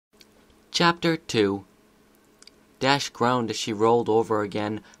Chapter 2. Dash groaned as she rolled over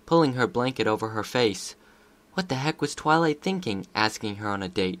again, pulling her blanket over her face. What the heck was Twilight thinking, asking her on a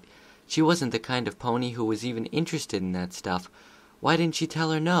date? She wasn't the kind of pony who was even interested in that stuff. Why didn't she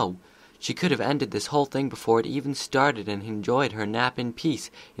tell her no? She could have ended this whole thing before it even started and enjoyed her nap in peace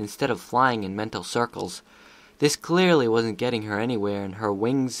instead of flying in mental circles. This clearly wasn't getting her anywhere, and her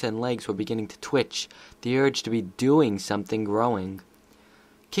wings and legs were beginning to twitch, the urge to be doing something growing.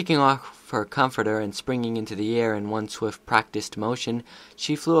 Kicking off her comforter and springing into the air in one swift practiced motion,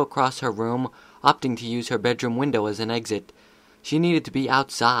 she flew across her room, opting to use her bedroom window as an exit. She needed to be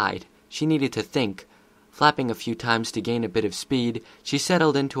outside. She needed to think. Flapping a few times to gain a bit of speed, she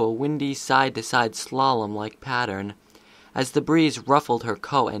settled into a windy side-to-side slalom-like pattern. As the breeze ruffled her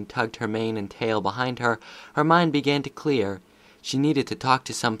coat and tugged her mane and tail behind her, her mind began to clear. She needed to talk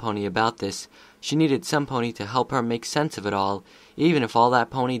to some pony about this. She needed some pony to help her make sense of it all, even if all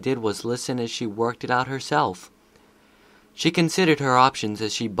that pony did was listen as she worked it out herself. She considered her options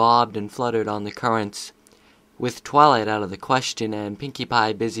as she bobbed and fluttered on the currents. With Twilight out of the question and Pinkie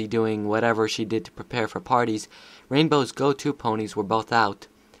Pie busy doing whatever she did to prepare for parties, Rainbow's go-to ponies were both out.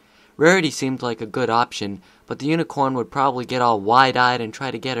 Rarity seemed like a good option, but the unicorn would probably get all wide-eyed and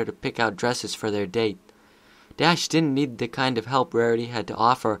try to get her to pick out dresses for their date. Dash didn't need the kind of help Rarity had to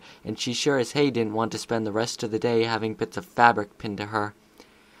offer, and she sure as hay didn't want to spend the rest of the day having bits of fabric pinned to her.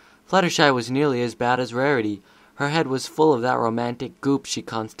 Fluttershy was nearly as bad as Rarity. Her head was full of that romantic goop she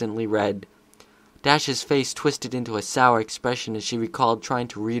constantly read. Dash's face twisted into a sour expression as she recalled trying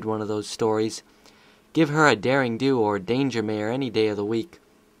to read one of those stories. Give her a Daring Do or Danger Mare any day of the week.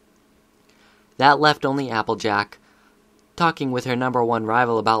 That left only Applejack. Talking with her number one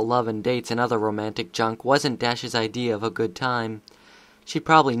rival about love and dates and other romantic junk wasn't Dash's idea of a good time. She'd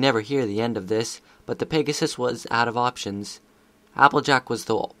probably never hear the end of this, but the Pegasus was out of options. Applejack was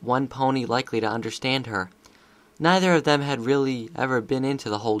the one pony likely to understand her. Neither of them had really ever been into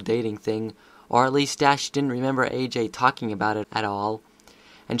the whole dating thing, or at least Dash didn't remember AJ talking about it at all.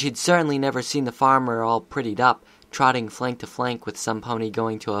 And she'd certainly never seen the farmer all prettied up, trotting flank to flank with some pony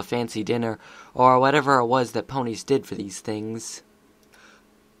going to a fancy dinner, or whatever it was that ponies did for these things.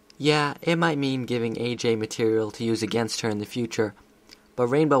 Yeah, it might mean giving AJ material to use against her in the future, but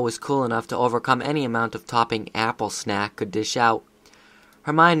Rainbow was cool enough to overcome any amount of topping apple snack could dish out.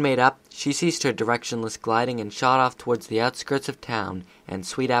 Her mind made up, she ceased her directionless gliding and shot off towards the outskirts of town and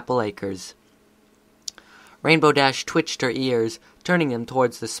Sweet Apple Acres. Rainbow Dash twitched her ears, turning them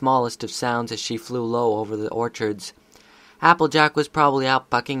towards the smallest of sounds as she flew low over the orchards. Applejack was probably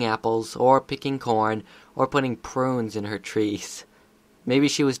out bucking apples, or picking corn, or putting prunes in her trees. Maybe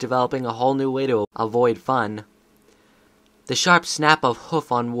she was developing a whole new way to avoid fun. The sharp snap of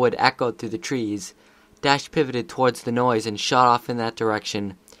hoof on wood echoed through the trees. Dash pivoted towards the noise and shot off in that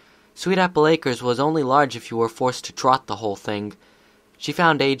direction. Sweet Apple Acres was only large if you were forced to trot the whole thing. She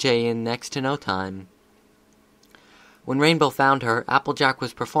found AJ in next to no time. When Rainbow found her, Applejack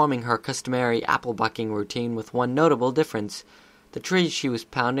was performing her customary apple-bucking routine with one notable difference. The tree she was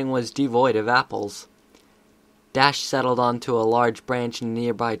pounding was devoid of apples. Dash settled onto a large branch in a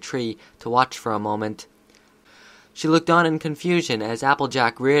nearby tree to watch for a moment. She looked on in confusion as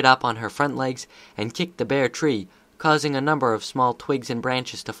Applejack reared up on her front legs and kicked the bare tree, causing a number of small twigs and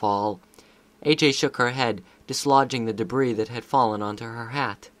branches to fall. AJ shook her head, dislodging the debris that had fallen onto her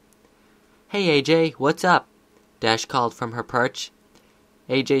hat. "Hey, AJ, what's up?" Dash called from her perch.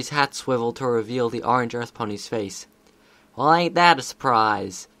 AJ's hat swiveled to reveal the orange Earth Pony's face. "Well, ain't that a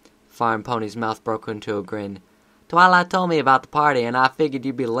surprise?" Farm Pony's mouth broke into a grin. "Twilight told me about the party, and I figured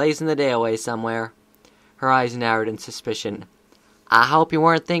you'd be lazing the day away somewhere." Her eyes narrowed in suspicion. "I hope you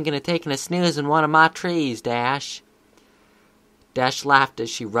weren't thinking of taking a snooze in one of my trees, Dash." Dash laughed as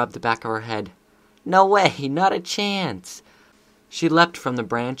she rubbed the back of her head. "No way, not a chance." She leapt from the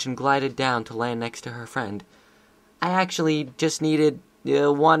branch and glided down to land next to her friend. "I actually just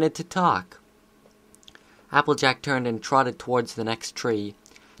wanted to talk." Applejack turned and trotted towards the next tree.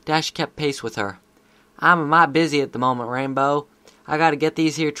 Dash kept pace with her. "I'm a mite busy at the moment, Rainbow. I gotta get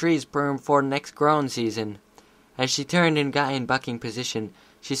these here trees pruned for the next growing season." As she turned and got in bucking position,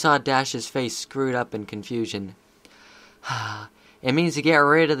 she saw Dash's face screwed up in confusion. "It means to get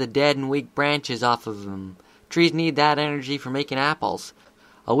rid of the dead and weak branches off of them. Trees need that energy for making apples.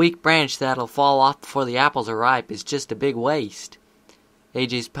 A weak branch that'll fall off before the apples are ripe is just a big waste."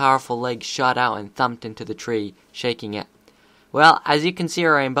 AJ's powerful legs shot out and thumped into the tree, shaking it. "Well, as you can see,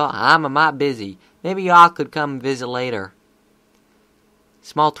 Rainbow, I'm a mite busy. Maybe y'all could come visit later."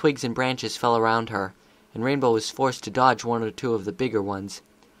 Small twigs and branches fell around her, and Rainbow was forced to dodge one or two of the bigger ones.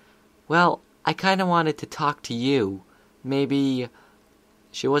 "Well, I kinda wanted to talk to you. Maybe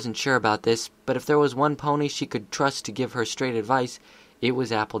She wasn't sure about this, but if there was one pony she could trust to give her straight advice, it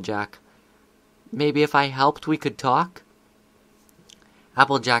was Applejack. Maybe if I helped we could talk?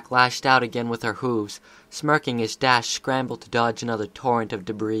 Applejack lashed out again with her hooves, smirking as Dash scrambled to dodge another torrent of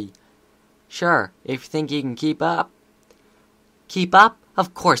debris. Sure, if you think you can keep up. Keep up?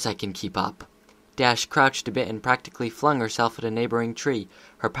 Of course I can keep up. Dash crouched a bit and practically flung herself at a neighboring tree,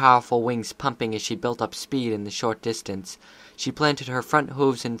 her powerful wings pumping as she built up speed in the short distance. She planted her front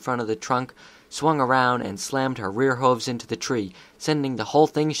hooves in front of the trunk, swung around, and slammed her rear hooves into the tree, sending the whole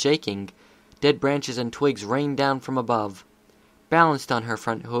thing shaking. Dead branches and twigs rained down from above. Balanced on her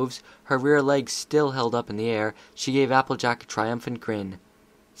front hooves, her rear legs still held up in the air, she gave Applejack a triumphant grin.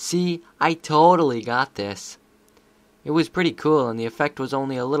 See, I totally got this. It was pretty cool, and the effect was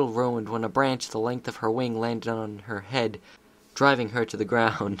only a little ruined when a branch the length of her wing landed on her head, driving her to the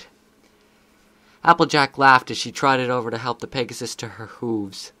ground. Applejack laughed as she trotted over to help the Pegasus to her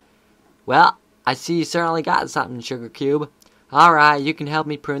hooves. Well, I see you certainly got something, Sugar Cube. All right, you can help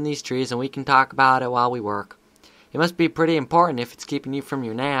me prune these trees, and we can talk about it while we work. It must be pretty important if it's keeping you from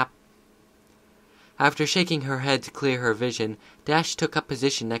your nap. After shaking her head to clear her vision, Dash took up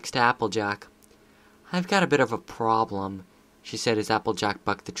position next to Applejack. I've got a bit of a problem, she said as Applejack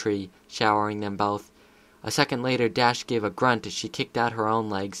bucked the tree, showering them both. A second later, Dash gave a grunt as she kicked out her own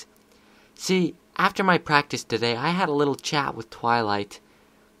legs. See, after my practice today, I had a little chat with Twilight.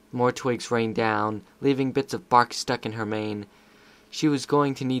 More twigs rained down, leaving bits of bark stuck in her mane. She was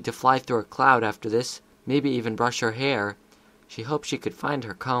going to need to fly through a cloud after this, maybe even brush her hair. She hoped she could find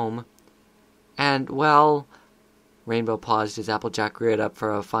her comb. And, well, Rainbow paused as Applejack reared up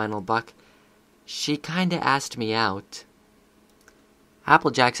for a final buck. She kinda asked me out.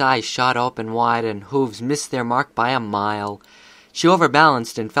 Applejack's eyes shot open wide and hooves missed their mark by a mile. She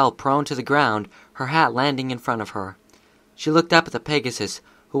overbalanced and fell prone to the ground, her hat landing in front of her. She looked up at the Pegasus,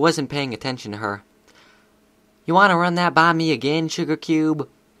 who wasn't paying attention to her. You want to run that by me again, Sugar Cube?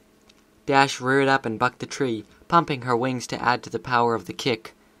 Dash reared up and bucked the tree, pumping her wings to add to the power of the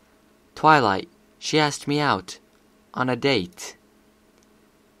kick. Twilight, she asked me out. On a date.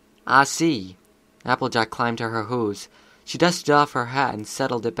 I see. Applejack climbed to her hooves. She dusted off her hat and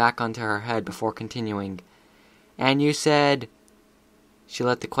settled it back onto her head before continuing. And you said... She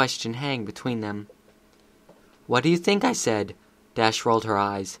let the question hang between them. What do you think I said? Dash rolled her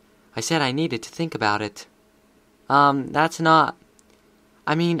eyes. I said I needed to think about it. That's not...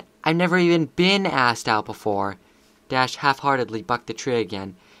 I mean, I've never even been asked out before. Dash half-heartedly bucked the tree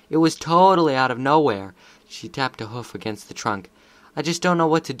again. It was totally out of nowhere. She tapped a hoof against the trunk. I just don't know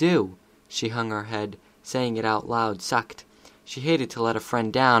what to do. She hung her head. Saying it out loud sucked. She hated to let a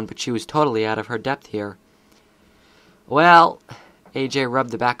friend down, but she was totally out of her depth here. Well, AJ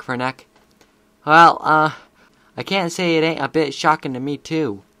rubbed the back of her neck. Well, I can't say it ain't a bit shocking to me,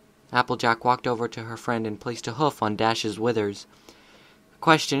 too. Applejack walked over to her friend and placed a hoof on Dash's withers. The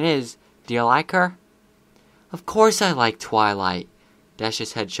question is, do you like her? Of course I like Twilight.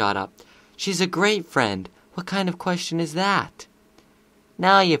 Dash's head shot up. She's a great friend. What kind of question is that?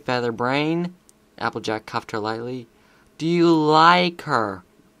 Now, you featherbrain. Applejack cuffed her lightly. Do you like her?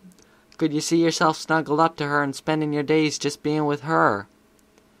 Could you see yourself snuggled up to her and spending your days just being with her?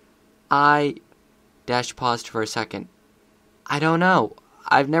 Dash paused for a second. I don't know.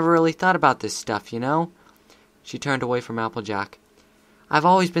 I've never really thought about this stuff, you know? She turned away from Applejack. I've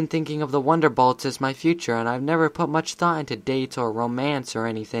always been thinking of the Wonderbolts as my future, and I've never put much thought into dates or romance or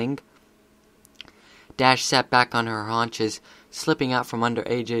anything. Dash sat back on her haunches, slipping out from under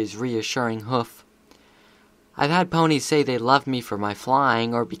AJ's reassuring hoof. I've had ponies say they love me for my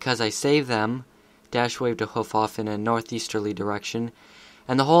flying, or because I save them. Dash waved a hoof off in a northeasterly direction,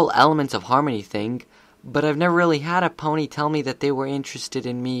 and the whole elements of harmony thing, but I've never really had a pony tell me that they were interested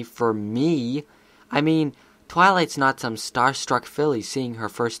in me for me. I mean, Twilight's not some starstruck filly seeing her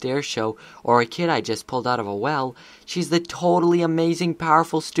first air show, or a kid I just pulled out of a well. She's the totally amazing,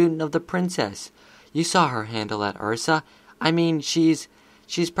 powerful student of the princess. You saw her handle at Ursa. I mean, she's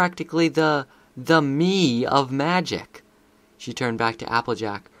practically the me of magic. She turned back to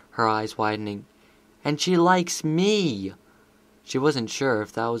Applejack, her eyes widening. And she likes me. She wasn't sure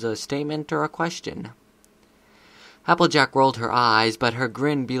if that was a statement or a question. Applejack rolled her eyes, but her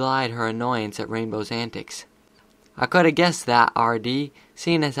grin belied her annoyance at Rainbow's antics. I could have guessed that, R.D.,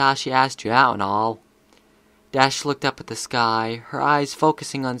 seeing as how she asked you out and all. Dash looked up at the sky, her eyes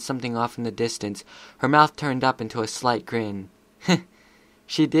focusing on something off in the distance, her mouth turned up into a slight grin.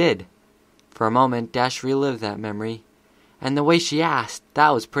 She did. For a moment, Dash relived that memory. And the way she asked, that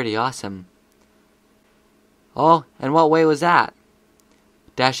was pretty awesome. Oh, and what way was that?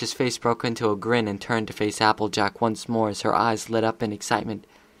 Dash's face broke into a grin and turned to face Applejack once more as her eyes lit up in excitement.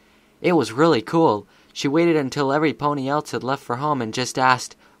 It was really cool. She waited until every pony else had left for home and just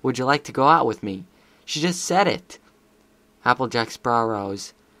asked, "Would you like to go out with me?" She just said it. Applejack's brow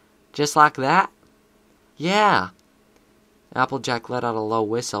rose. Just like that? Yeah. Applejack let out a low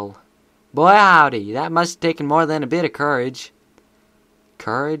whistle. Boy howdy, that must have taken more than a bit of courage.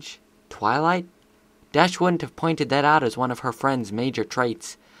 Courage? Twilight? Dash wouldn't have pointed that out as one of her friend's major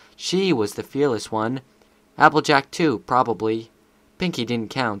traits. She was the fearless one. Applejack, too, probably. Pinky didn't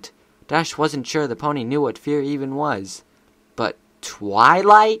count. Dash wasn't sure the pony knew what fear even was. But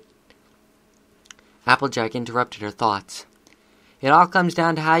Twilight? Applejack interrupted her thoughts. It all comes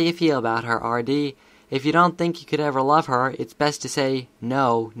down to how you feel about her, R.D. If you don't think you could ever love her, it's best to say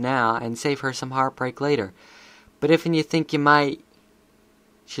no now and save her some heartbreak later. But if you think you might...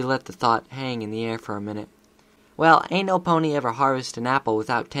 She let the thought hang in the air for a minute. Well, ain't no pony ever harvest an apple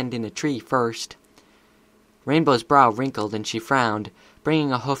without tending a tree first. Rainbow's brow wrinkled and she frowned,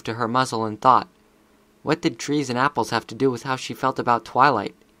 bringing a hoof to her muzzle and thought. What did trees and apples have to do with how she felt about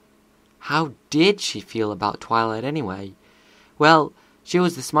Twilight? How did she feel about Twilight anyway? Well, she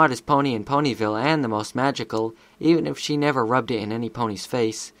was the smartest pony in Ponyville and the most magical, even if she never rubbed it in any pony's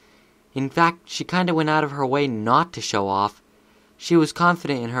face. In fact, she kinda went out of her way not to show off. She was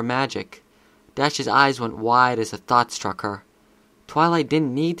confident in her magic. Dash's eyes went wide as a thought struck her. Twilight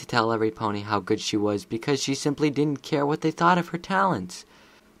didn't need to tell every pony how good she was because she simply didn't care what they thought of her talents.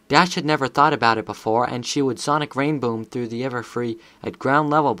 Dash had never thought about it before, and she would sonic rainboom through the Everfree at ground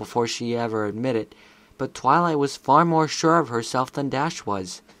level before she ever admitted, but Twilight was far more sure of herself than Dash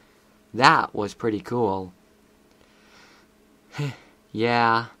was. That was pretty cool.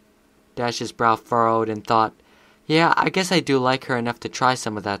 Yeah. Dash's brow furrowed and thought, yeah, I guess I do like her enough to try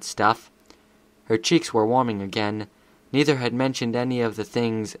some of that stuff. Her cheeks were warming again. Neither had mentioned any of the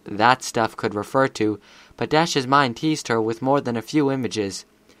things that stuff could refer to, but Dash's mind teased her with more than a few images.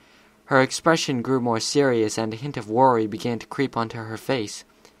 Her expression grew more serious, and a hint of worry began to creep onto her face.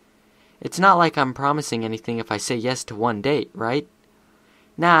 It's not like I'm promising anything if I say yes to one date, right?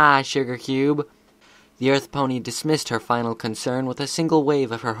 Nah, Sugar Cube. The Earth Pony dismissed her final concern with a single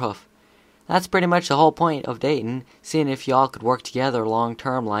wave of her hoof. That's pretty much the whole point of dating, seeing if y'all could work together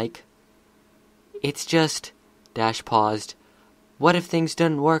long-term like. It's just... Dash paused. What if things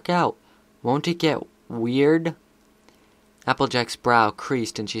didn't work out? Won't it get weird? Applejack's brow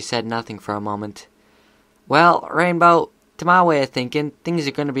creased and she said nothing for a moment. Well, Rainbow, to my way of thinking, things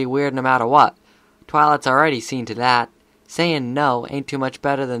are going to be weird no matter what. Twilight's already seen to that. Saying no ain't too much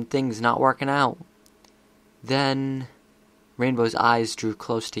better than things not working out. Then... Rainbow's eyes drew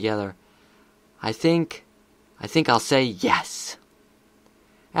close together. I think I'll say yes.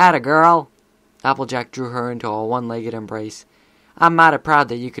 Atta girl. Applejack drew her into a one-legged embrace. I'm mighty proud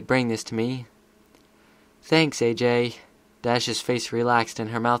that you could bring this to me. Thanks, AJ. Dash's face relaxed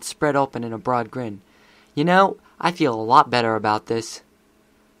and her mouth spread open in a broad grin. You know, I feel a lot better about this.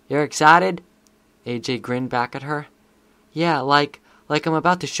 You're excited? AJ grinned back at her. Yeah, like I'm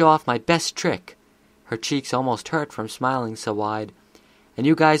about to show off my best trick. Her cheeks almost hurt from smiling so wide. And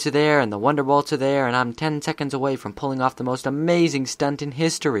you guys are there, and the Wonderbolts are there, and I'm 10 seconds away from pulling off the most amazing stunt in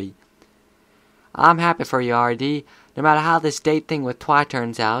history. I'm happy for you, R.D., no matter how this date thing with Twi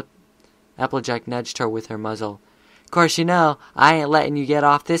turns out. Applejack nudged her with her muzzle. Course you know, I ain't letting you get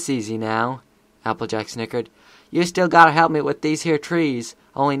off this easy now. Applejack snickered. You still gotta help me with these here trees,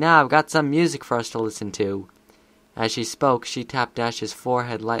 only now I've got some music for us to listen to. As she spoke, she tapped Dash's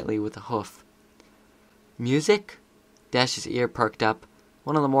forehead lightly with a hoof. Music? Dash's ear perked up.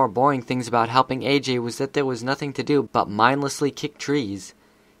 One of the more boring things about helping AJ was that there was nothing to do but mindlessly kick trees.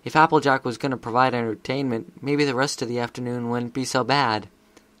 If Applejack was going to provide entertainment, maybe the rest of the afternoon wouldn't be so bad.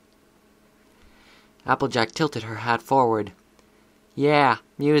 Applejack tilted her hat forward. Yeah,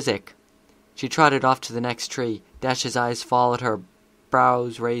 music. She trotted off to the next tree. Dash's eyes followed her,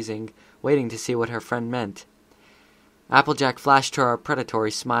 brows raising, waiting to see what her friend meant. Applejack flashed her a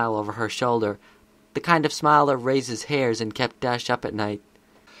predatory smile over her shoulder, the kind of smile that raises hairs and kept Dash up at night.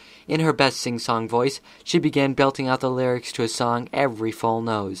 In her best sing-song voice, she began belting out the lyrics to a song every foal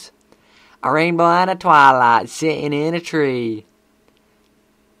knows. A rainbow and a twilight sitting in a tree.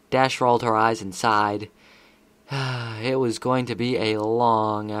 Dash rolled her eyes and sighed. It was going to be a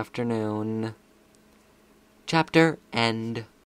long afternoon. Chapter end.